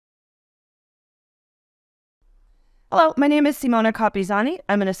Hello, my name is Simona Capisani.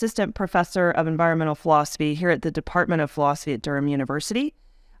 I'm an assistant professor of environmental philosophy here at the Department of Philosophy at Durham University.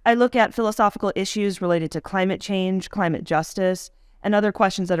 I look at philosophical issues related to climate change, climate justice, and other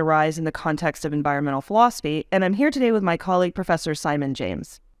questions that arise in the context of environmental philosophy. And I'm here today with my colleague, Professor Simon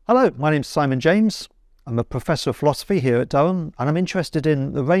James. Hello, my name's Simon James. I'm a professor of philosophy here at Durham, and I'm interested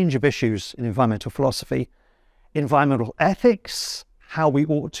in the range of issues in environmental philosophy, environmental ethics, how we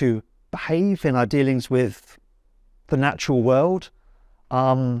ought to behave in our dealings with the natural world,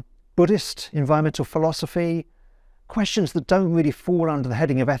 Buddhist environmental philosophy, questions that don't really fall under the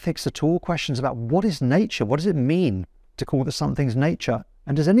heading of ethics at all, questions about what is nature, what does it mean to call that something's nature,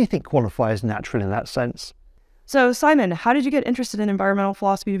 and does anything qualify as natural in that sense? So Simon, how did you get interested in environmental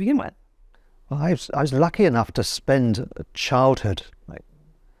philosophy to begin with? Well, I was lucky enough to spend a childhood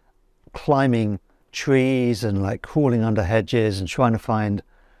climbing trees and crawling under hedges and trying to find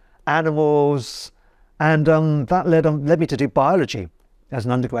animals. And that led me to do biology as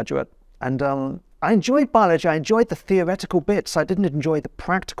an undergraduate. And I enjoyed biology. I enjoyed the theoretical bits. I didn't enjoy the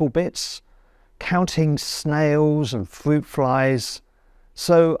practical bits, counting snails and fruit flies.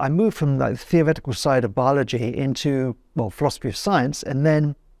 So I moved from the theoretical side of biology into, philosophy of science and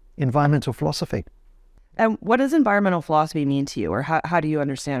then environmental philosophy. And what does environmental philosophy mean to you, or how do you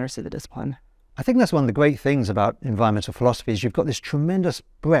understand or see the discipline? I think that's one of the great things about environmental philosophy is you've got this tremendous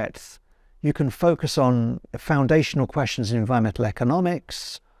breadth. You can focus on foundational questions in environmental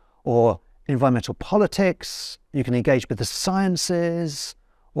economics or environmental politics. You can engage with the sciences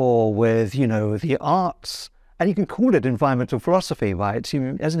or with, the arts, and you can call it environmental philosophy, right?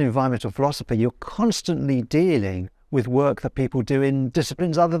 As an environmental philosopher, you're constantly dealing with work that people do in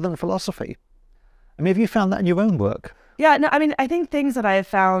disciplines other than philosophy. I mean, have you found that in your own work? Yeah, no, I think things that I have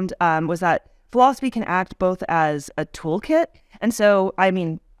found was that philosophy can act both as a toolkit. And so,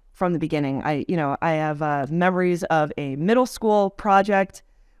 from the beginning, I have memories of a middle school project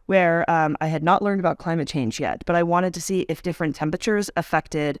where I had not learned about climate change yet, but I wanted to see if different temperatures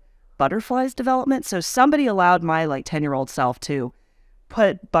affected butterflies' development. So somebody allowed my 10-year-old self to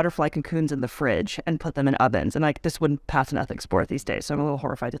put butterfly cocoons in the fridge and put them in ovens. And this wouldn't pass an ethics board these days, so I'm a little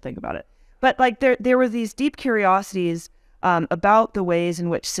horrified to think about it. But there were these deep curiosities about the ways in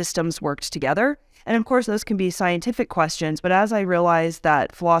which systems worked together. And of course, those can be scientific questions. But as I realized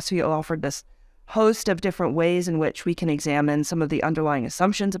that philosophy offered this host of different ways in which we can examine some of the underlying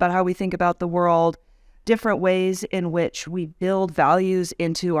assumptions about how we think about the world, different ways in which we build values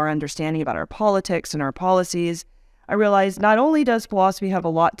into our understanding about our politics and our policies, I realized not only does philosophy have a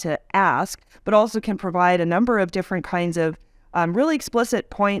lot to ask, but also can provide a number of different kinds of really explicit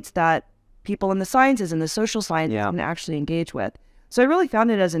points that people in the sciences and the social sciences can actually engage with. So I really found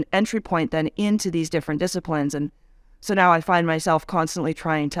it as an entry point then into these different disciplines. And so now I find myself constantly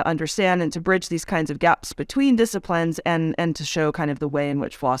trying to understand and to bridge these kinds of gaps between disciplines and to show kind of the way in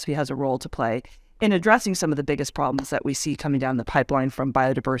which philosophy has a role to play in addressing some of the biggest problems that we see coming down the pipeline from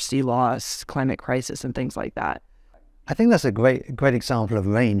biodiversity loss, climate crisis, and things like that. I think that's a great example of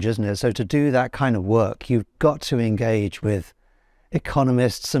range, isn't it? So to do that kind of work, you've got to engage with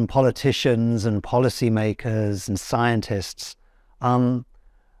economists and politicians and policymakers and scientists. But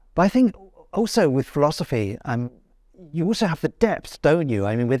I think also with philosophy, you also have the depth, don't you?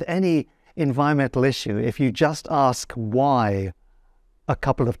 I mean, with any environmental issue, if you just ask why a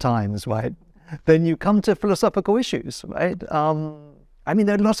couple of times, right, then you come to philosophical issues, right? There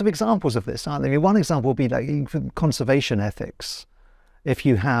are lots of examples of this, aren't there? One example would be conservation ethics. If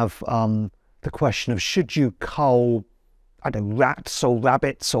you have the question of should you cull, rats or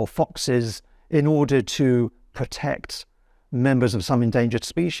rabbits or foxes in order to protect members of some endangered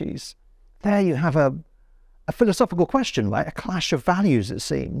species. There you have a philosophical question, right? A clash of values, it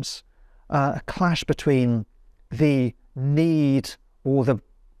seems. A clash between the need or the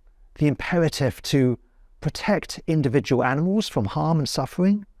imperative to protect individual animals from harm and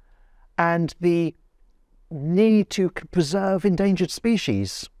suffering and the need to preserve endangered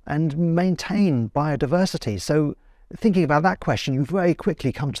species and maintain biodiversity. So thinking about that question, you very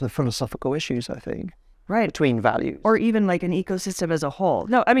quickly come to the philosophical issues, I think. Right. Between values. Or even an ecosystem as a whole.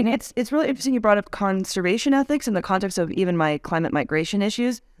 No, it's really interesting you brought up conservation ethics in the context of even my climate migration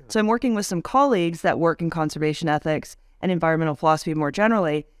issues. So I'm working with some colleagues that work in conservation ethics and environmental philosophy more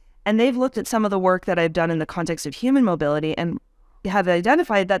generally, and they've looked at some of the work that I've done in the context of human mobility and have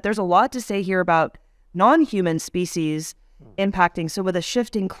identified that there's a lot to say here about non-human species impacting. So with a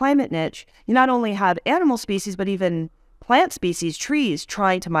shifting climate niche, you not only have animal species, but even plant species, trees,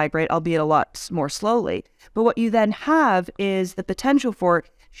 trying to migrate, albeit a lot more slowly. But what you then have is the potential for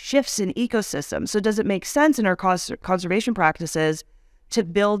shifts in ecosystems. So does it make sense in our conservation practices to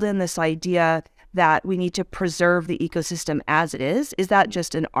build in this idea that we need to preserve the ecosystem as it is. Is that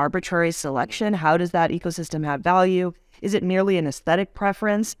just an arbitrary selection? How does that ecosystem have value? Is it merely an aesthetic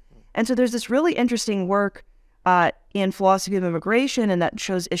preference? And so there's this really interesting work in philosophy of immigration, and that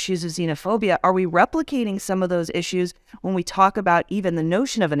shows issues of xenophobia. Are we replicating some of those issues when we talk about even the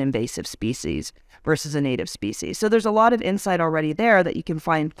notion of an invasive species versus a native species? So there's a lot of insight already there that you can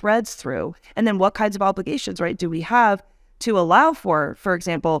find threads through. And then what kinds of obligations, right, do we have to allow for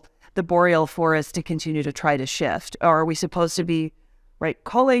example, the boreal forest to continue to try to shift? Or are we supposed to be, right,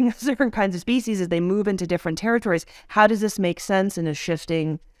 culling certain kinds of species as they move into different territories? How does this make sense in a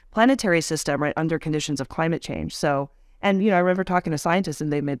shifting planetary system, right, under conditions of climate change? So, and, I remember talking to scientists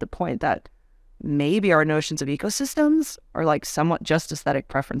and they made the point that maybe our notions of ecosystems are like somewhat just aesthetic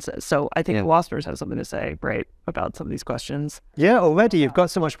preferences. So I think philosophers have something to say, right, about some of these questions. Yeah, already you've got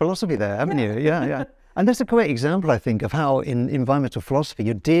so much philosophy there, haven't you? Yeah. And that's a great example, I think, of how in environmental philosophy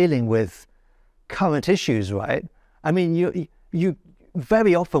you're dealing with current issues, right? I mean, you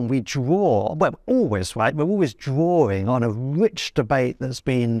very often we draw, well, always, right? We're always drawing on a rich debate that's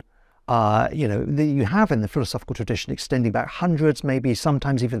been, that you have in the philosophical tradition extending back hundreds, maybe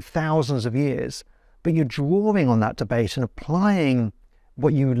sometimes even thousands of years. But you're drawing on that debate and applying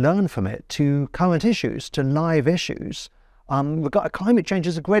what you learn from it to current issues, to live issues. Climate change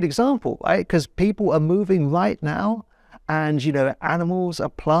is a great example, right? Because people are moving right now, and animals are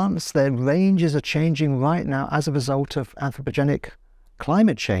plants, their ranges are changing right now as a result of anthropogenic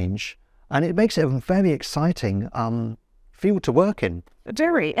climate change, and it makes it a very exciting field to work in.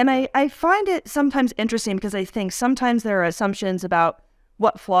 Very. And I find it sometimes interesting because I think sometimes there are assumptions about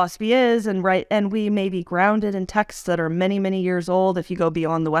what philosophy is, and we may be grounded in texts that are many, many years old. If you go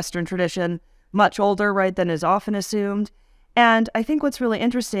beyond the Western tradition, much older, right, than is often assumed. And I think what's really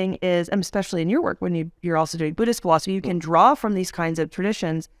interesting is, and especially in your work, when you're also doing Buddhist philosophy, you can draw from these kinds of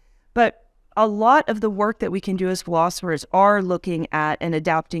traditions, but a lot of the work that we can do as philosophers are looking at and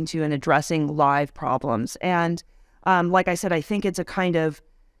adapting to and addressing live problems. And like I said, I think it's a kind of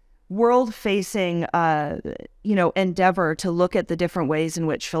world-facing, endeavor to look at the different ways in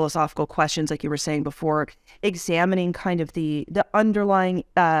which philosophical questions, like you were saying before, examining kind of the underlying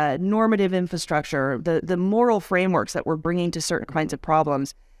normative infrastructure, the moral frameworks that we're bringing to certain kinds of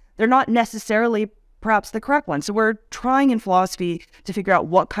problems. They're not necessarily perhaps the correct ones. So we're trying in philosophy to figure out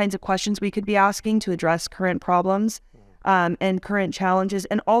what kinds of questions we could be asking to address current problems and current challenges,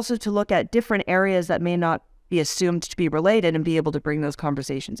 and also to look at different areas that may not be assumed to be related and be able to bring those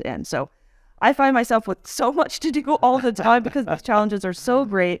conversations in. So I find myself with so much to do all the time because these challenges are so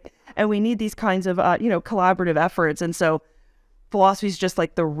great, and we need these kinds of, collaborative efforts. And so philosophy is just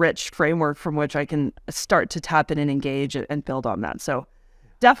like the rich framework from which I can start to tap in and engage and build on that. So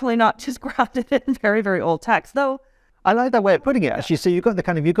definitely not just grounded in very, very old texts, though. I like that way of putting it, actually. So you've got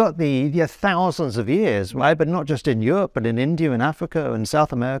the thousands of years, right? But not just in Europe, but in India and Africa and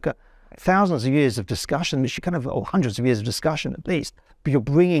South America. Thousands of years of discussion, which or hundreds of years of discussion at least, but you're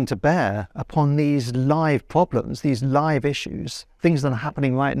bringing to bear upon these live problems, these live issues, things that are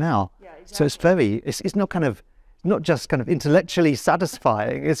happening right now. Yeah, exactly. So it's not just kind of intellectually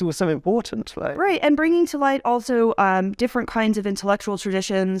satisfying, it's also important. Right, and bringing to light also different kinds of intellectual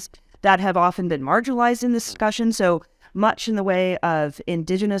traditions that have often been marginalized in this discussion. So much in the way of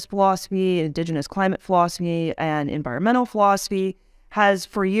indigenous philosophy, indigenous climate philosophy, and environmental philosophy has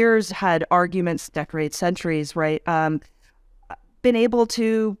for years had arguments, decades, centuries, right, been able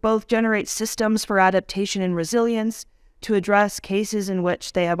to both generate systems for adaptation and resilience, to address cases in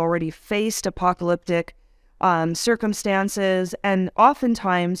which they have already faced apocalyptic circumstances. And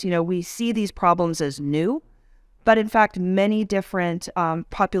oftentimes, we see these problems as new, but in fact, many different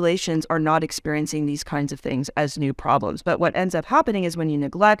populations are not experiencing these kinds of things as new problems. But what ends up happening is when you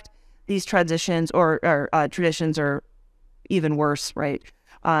neglect these transitions or traditions, or even worse, right,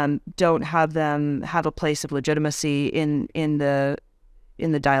 don't have them have a place of legitimacy in the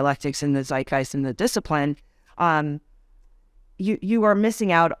dialectics, in the zeitgeist, in the discipline, you are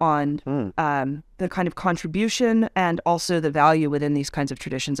missing out on the kind of contribution and also the value within these kinds of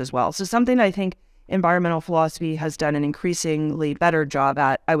traditions as well. So something I think environmental philosophy has done an increasingly better job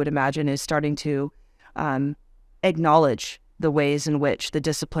at, I would imagine, is starting to acknowledge the ways in which the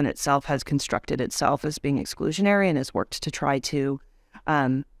discipline itself has constructed itself as being exclusionary and has worked to try to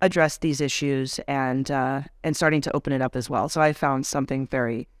address these issues and starting to open it up as well. So I found something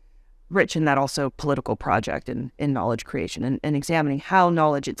very rich in that also political project in knowledge creation and examining how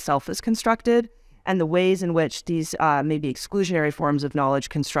knowledge itself is constructed and the ways in which these maybe exclusionary forms of knowledge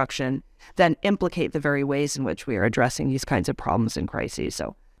construction then implicate the very ways in which we are addressing these kinds of problems and crises.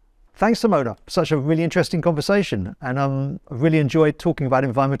 So Thanks, Simona. Such a really interesting conversation. And I really enjoyed talking about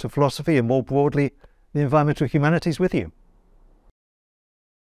environmental philosophy and more broadly, the environmental humanities with you.